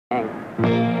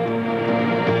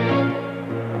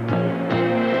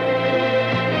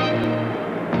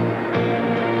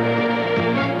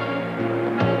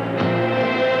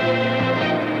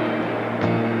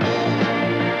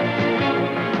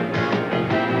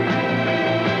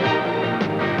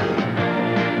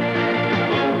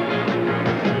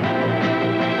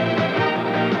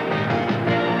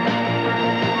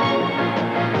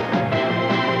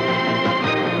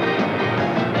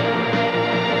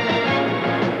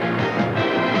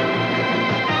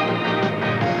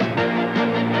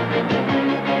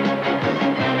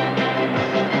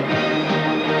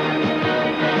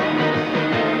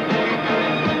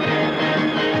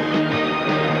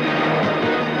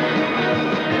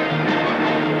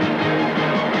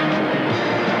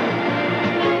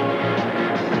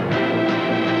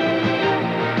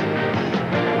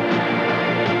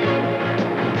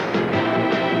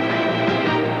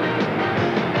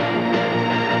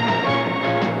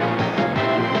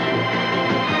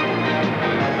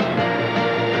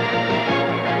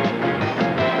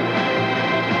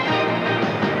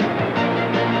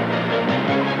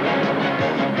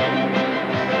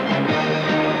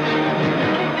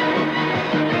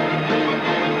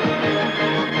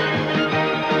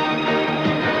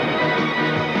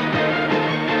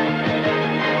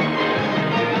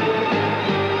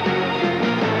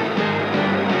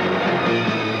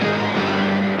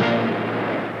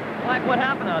What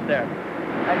happened out there?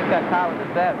 I just got caught with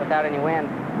the set without any wind.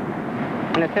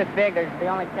 And it's this big, the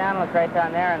only channel is right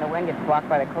down there, and the wind gets blocked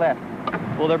by the cliff.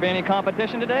 Will there be any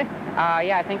competition today?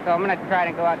 Yeah, I think so. I'm going to try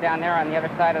to go out down there on the other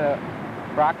side of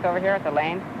the rocks over here at the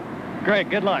lane. Great,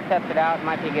 good luck. Test it out, it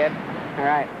might be good. All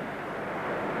right.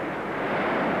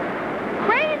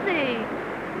 Crazy!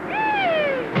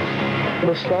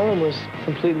 The slalom was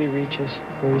completely reaches,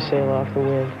 where you sail off the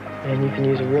wind, and you can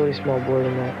use a really small board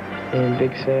in that, and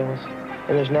big sails.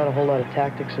 And there's not a whole lot of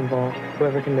tactics involved.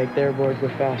 Whoever can make their board go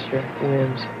faster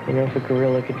wins. You know, if a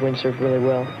gorilla could windsurf really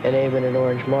well and aim at an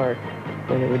orange mark,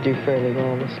 then it would do fairly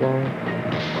well in the slalom.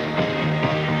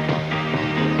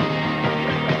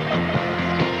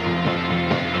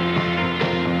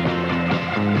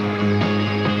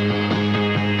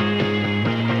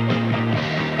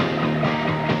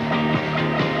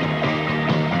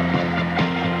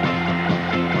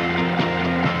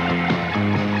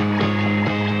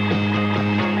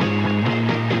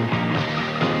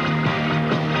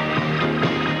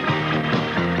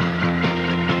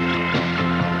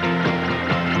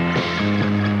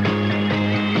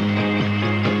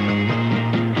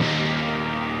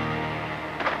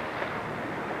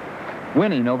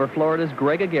 Winning over Florida's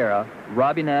Greg Aguirre,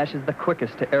 Robbie Nash is the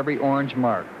quickest to every orange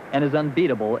mark and is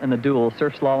unbeatable in the dual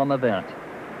surf slalom event.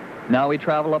 Now we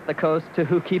travel up the coast to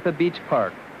Hukipa Beach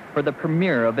Park for the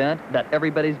premier event that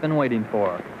everybody's been waiting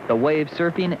for, the wave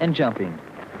surfing and jumping.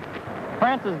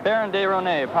 France's Baron de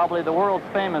Ronay, probably the world's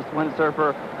famous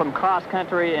windsurfer from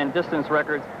cross-country and distance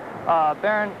records.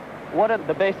 Baron, what are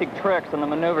the basic tricks and the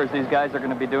maneuvers these guys are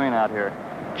going to be doing out here?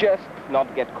 Just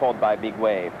not get caught by a big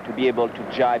wave, to be able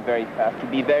to jibe very fast, to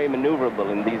be very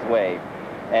maneuverable in these waves.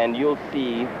 And you'll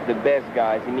see the best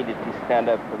guys immediately stand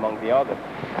up among the others.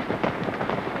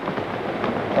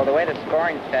 Well, the way the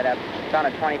scoring's set up, it's on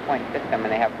a 20-point system,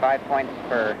 and they have 5 points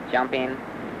for jumping,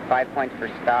 5 points for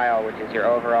style, which is your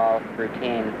overall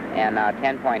routine, and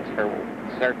 10 points for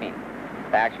surfing,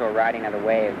 the actual riding of the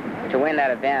wave. To win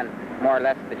that event, more or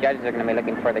less, the judges are going to be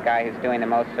looking for the guy who's doing the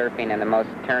most surfing and the most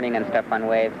turning and stuff on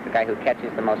waves, the guy who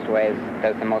catches the most waves,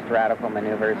 does the most radical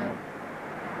maneuvers.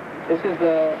 This is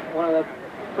one of the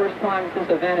first times this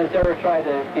event has ever tried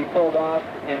to be pulled off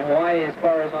in Hawaii, as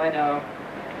far as I know.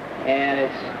 And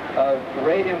it's of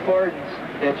great importance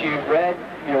that you've read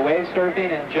your wave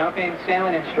surfing and jumping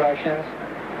sailing instructions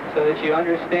so that you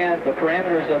understand the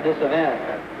parameters of this event.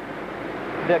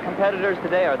 The competitors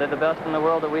today, are they the best in the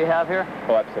world that we have here?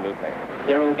 Oh, absolutely.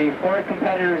 There will be 4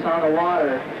 competitors on the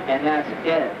water, and that's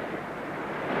it.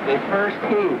 The first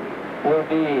heat will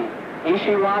be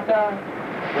Ishiwata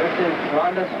versus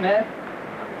Rhonda Smith,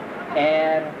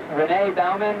 and Renee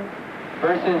Bauman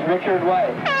versus Richard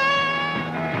White.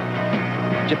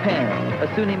 Japan,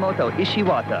 Asunimoto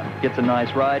Ishiwata gets a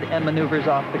nice ride and maneuvers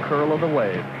off the curl of the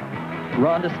wave.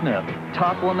 Rhonda Smith,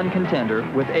 top woman contender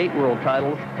with 8 world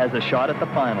titles, has a shot at the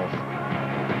finals.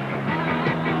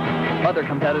 Other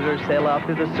competitors sail out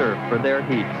through the surf for their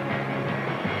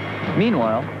heats.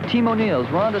 Meanwhile, Team Oneill's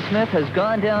Rhonda Smith has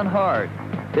gone down hard.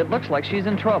 It looks like she's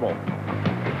in trouble.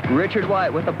 Richard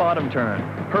White with a bottom turn,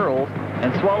 hurls,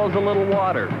 and swallows a little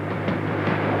water.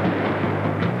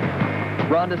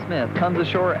 Rhonda Smith comes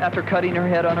ashore after cutting her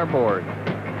head on her board.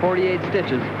 48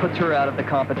 stitches puts her out of the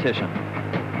competition.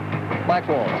 Mike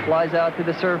Waltz flies out to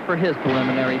the surf for his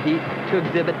preliminary heat to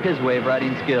exhibit his wave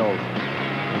riding skills.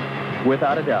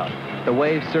 Without a doubt, the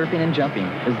wave surfing and jumping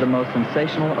is the most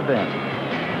sensational event.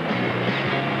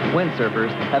 Windsurfers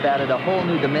have added a whole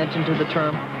new dimension to the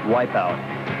term wipeout,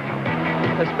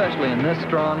 especially in this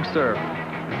strong surf.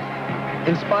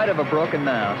 In spite of a broken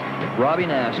mast, Robbie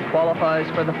Nash qualifies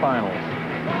for the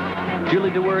finals.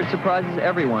 Julie DeWord surprises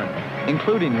everyone,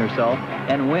 including herself,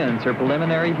 and wins her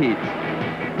preliminary heats.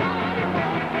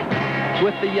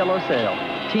 With the yellow sail,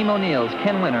 Team Oneill's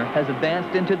Ken Winter has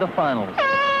advanced into the finals.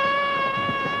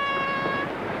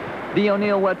 The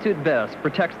Oneill wetsuit vest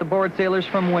protects the board sailors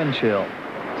from wind chill,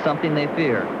 something they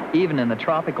fear, even in the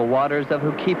tropical waters of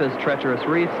Hukipa's treacherous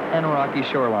reefs and rocky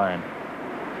shoreline.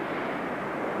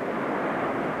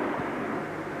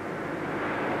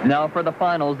 Now for the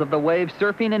finals of the wave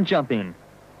surfing and jumping.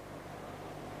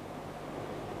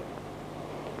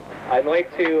 I'd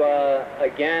like to,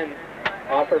 again,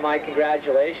 offer my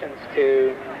congratulations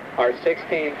to our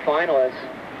 16 finalists.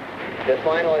 The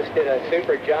finalists did a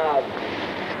super job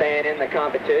staying in the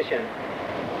competition.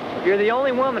 You're the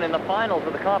only woman in the finals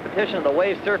of the competition of the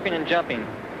wave surfing and jumping.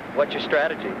 What's your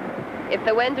strategy? If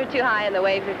the winds are too high and the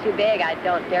waves are too big, I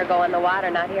don't dare go in the water,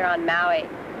 not here on Maui.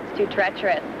 It's too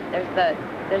treacherous.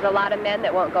 There's a lot of men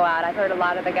that won't go out. I've heard a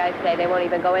lot of the guys say they won't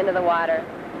even go into the water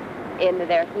into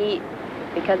their heat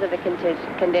because of the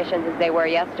conditions as they were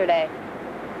yesterday.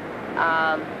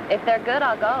 If they're good,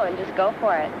 I'll go and just go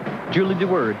for it. Julie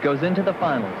DeWord goes into the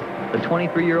finals. The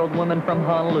 23-year-old woman from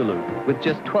Honolulu, with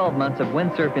just 12 months of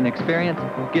windsurfing experience,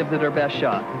 gives it her best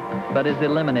shot, but is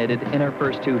eliminated in her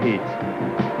first two heats.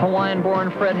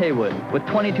 Hawaiian-born Fred Haywood, with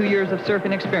 22 years of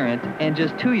surfing experience and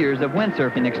just 2 years of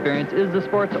windsurfing experience, is the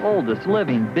sport's oldest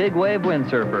living big wave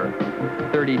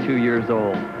windsurfer, 32 years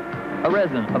old. A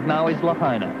resident of Maui's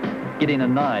Lahaina, getting a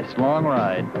nice long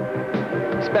ride.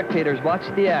 Spectators watch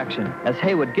the action as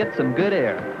Haywood gets some good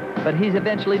air, but he's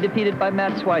eventually defeated by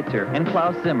Matt Schweitzer and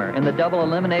Klaus Zimmer in the double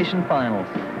elimination finals.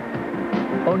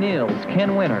 Oneill's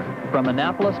Ken Winter from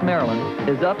Annapolis, Maryland,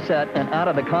 is upset and out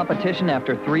of the competition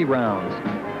after 3 rounds.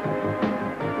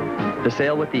 The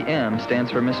sail with the M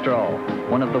stands for Mistral,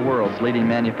 one of the world's leading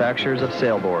manufacturers of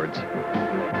sailboards.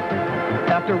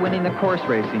 After winning the course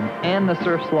racing and the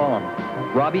surf slalom,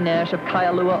 Robbie Nash of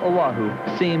Kailua,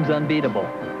 Oahu, seems unbeatable.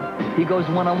 He goes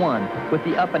one-on-one with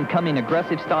the up-and-coming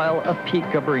aggressive style of Pete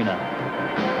Cabrina.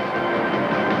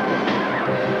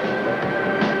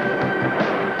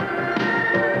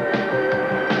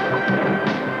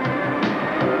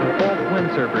 Both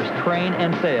windsurfers train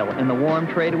and sail in the warm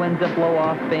trade winds that blow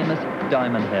off famous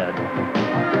Diamond Head.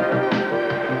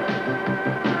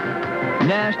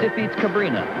 Nash defeats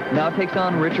Cabrina, now takes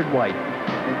on Richard White.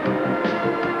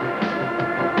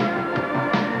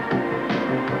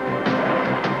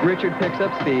 Richard picks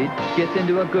up speed, gets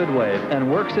into a good wave,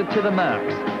 and works it to the max.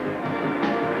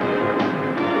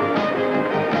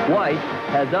 White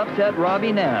has upset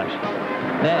Robbie Nash.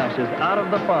 Nash is out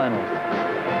of the finals.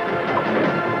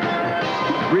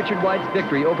 Richard White's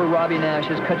victory over Robbie Nash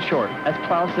is cut short as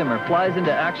Klaus Zimmer flies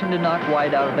into action to knock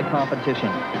White out of the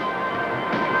competition.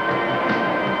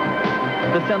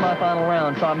 The semifinal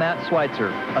round saw Matt Schweitzer,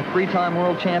 a 3-time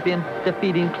world champion,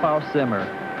 defeating Klaus Zimmer.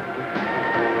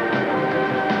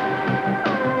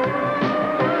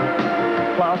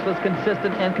 Klaus was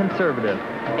consistent and conservative,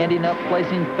 ending up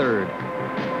placing 3rd.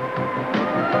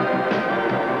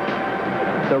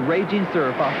 The raging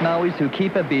surf off Maui's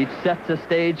Hukipa Beach sets the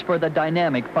stage for the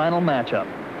dynamic final matchup.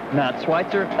 Matt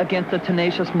Schweitzer against the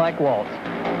tenacious Mike Waltz,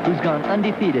 who's gone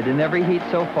undefeated in every heat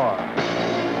so far.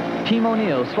 Team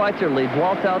Oneill, Schweitzer leads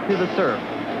Waltz out through the surf.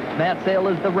 Matt's sail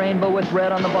is the rainbow with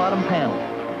red on the bottom panel.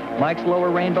 Mike's lower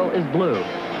rainbow is blue.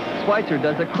 Schweitzer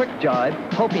does a quick jibe,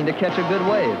 hoping to catch a good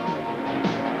wave.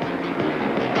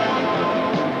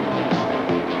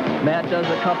 Matt does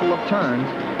a couple of turns.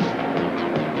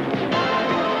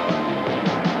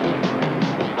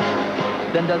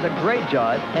 Then does a great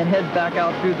jibe and heads back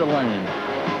out through the lane.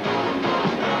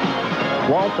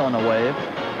 Waltz on a wave,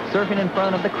 surfing in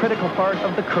front of the critical part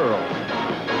of the curl.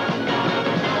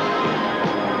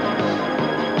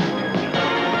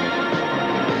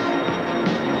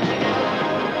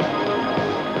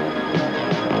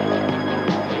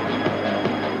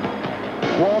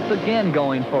 Waltz again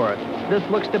going for it. This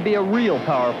looks to be a real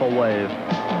powerful wave.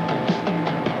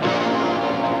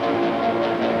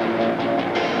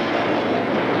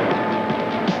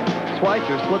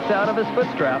 Schweitzer slips out of his foot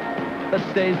strap, but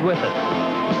stays with it.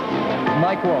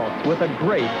 Mike Waltz with a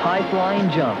great high-flying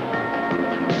jump.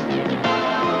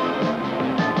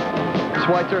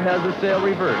 Schweitzer has the sail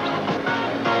reversed,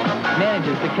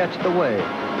 manages to catch the wave,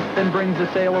 then brings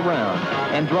the sail around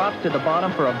and drops to the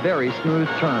bottom for a very smooth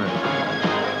turn.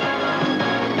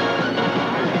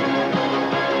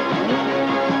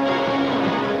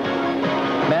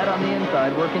 Matt on the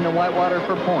inside working the whitewater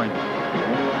for points.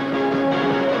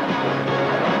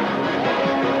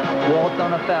 Walt's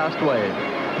on a fast wave.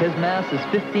 His mast is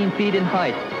 15 feet in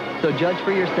height, so judge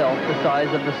for yourself the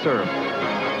size of the surf.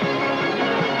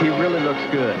 He really looks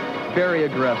good, very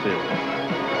aggressive.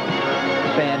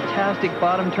 Fantastic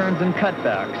bottom turns and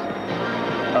cutbacks.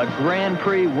 A Grand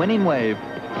Prix winning wave.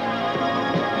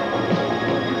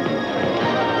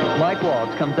 Mike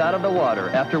Waltz comes out of the water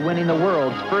after winning the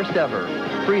world's first ever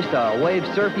freestyle wave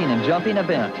surfing and jumping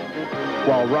event,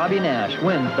 while Robbie Nash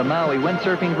wins the Maui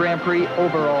Windsurfing Grand Prix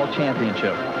overall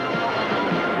championship.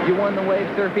 You won the wave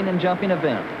surfing and jumping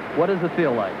event. What does it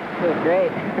feel like? It was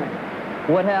great.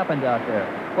 What happened out there?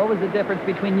 What was the difference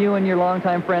between you and your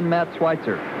longtime friend Matt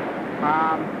Schweitzer?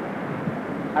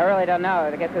 I really don't know.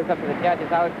 I guess it was up to the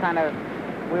judges. I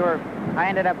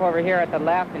ended up over here at the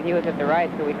left and he was at the right,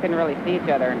 so we couldn't really see each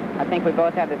other. I think we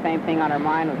both had the same thing on our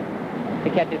mind, to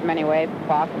catch as many waves as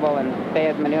possible and stay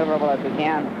as maneuverable as we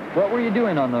can. What were you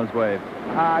doing on those waves?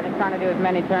 Just trying to do as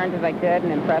many turns as I could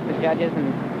and impress the judges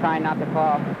and trying not to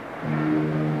fall.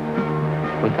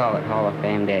 We call it Hall of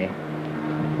Fame Day,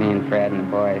 me and Fred and the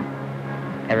boys.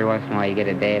 Every once in a while you get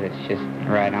a day that's just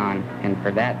right on, and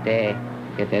for that day,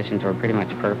 the conditions were pretty much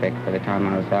perfect for the time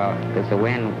I was out, because the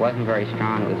wind wasn't very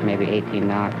strong. It was maybe 18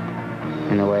 knots,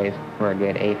 and the waves were a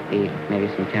good 8 feet, maybe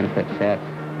some 10-foot sets.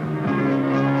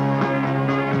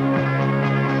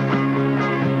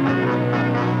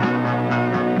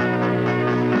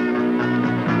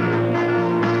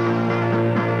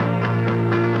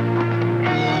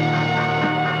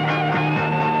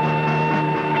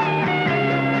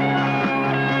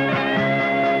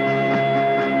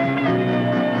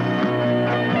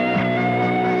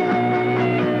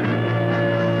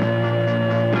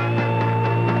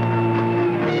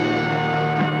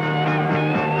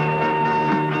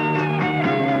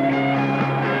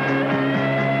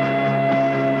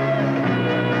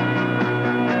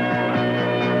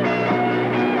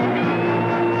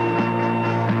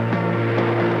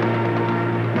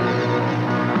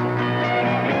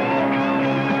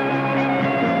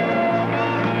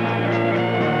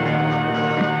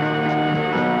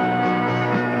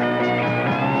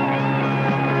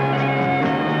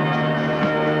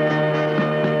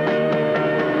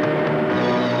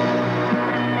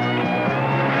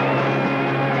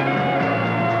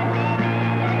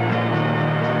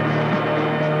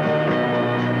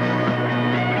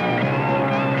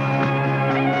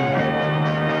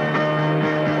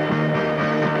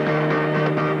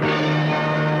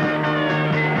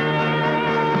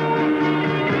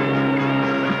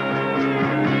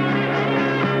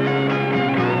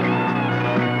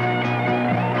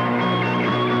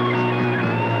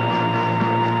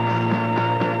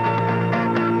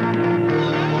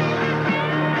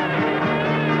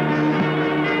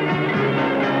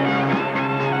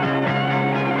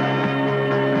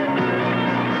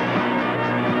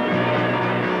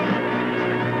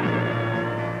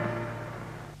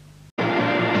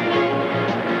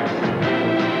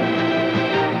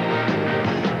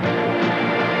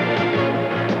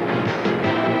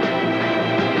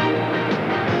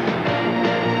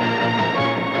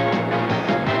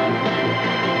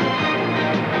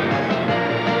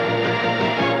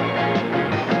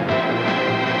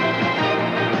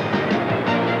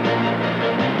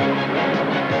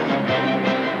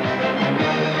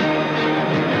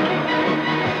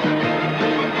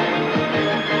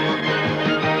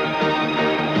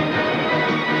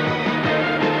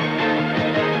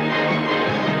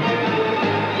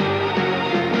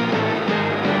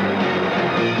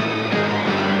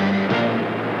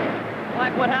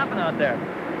 What happened out there?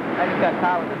 I just got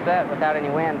caught with the set without any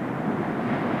wind.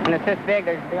 And it's this big,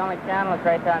 the only channel is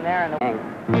right down there. And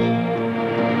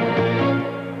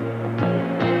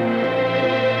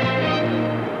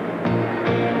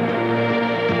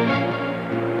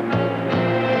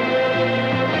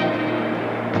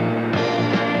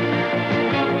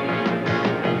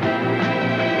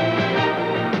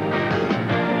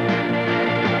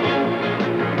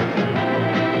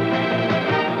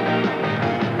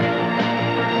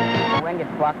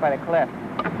blocked by the cliff.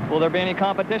 Will there be any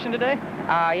competition today?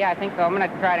 Yeah, I think so. I'm going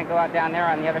to try to go out down there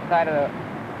on the other side of the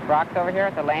rocks over here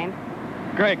at the lane.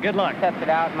 Great, good luck. Test it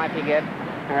out. It might be good.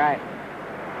 All right.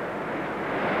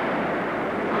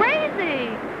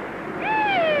 Crazy!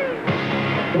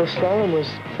 The slalom was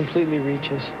completely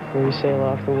reaches, where you sail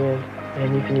off the wind,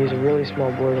 and you can use a really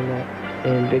small board in that,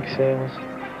 and big sails.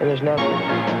 And there's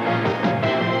nothing.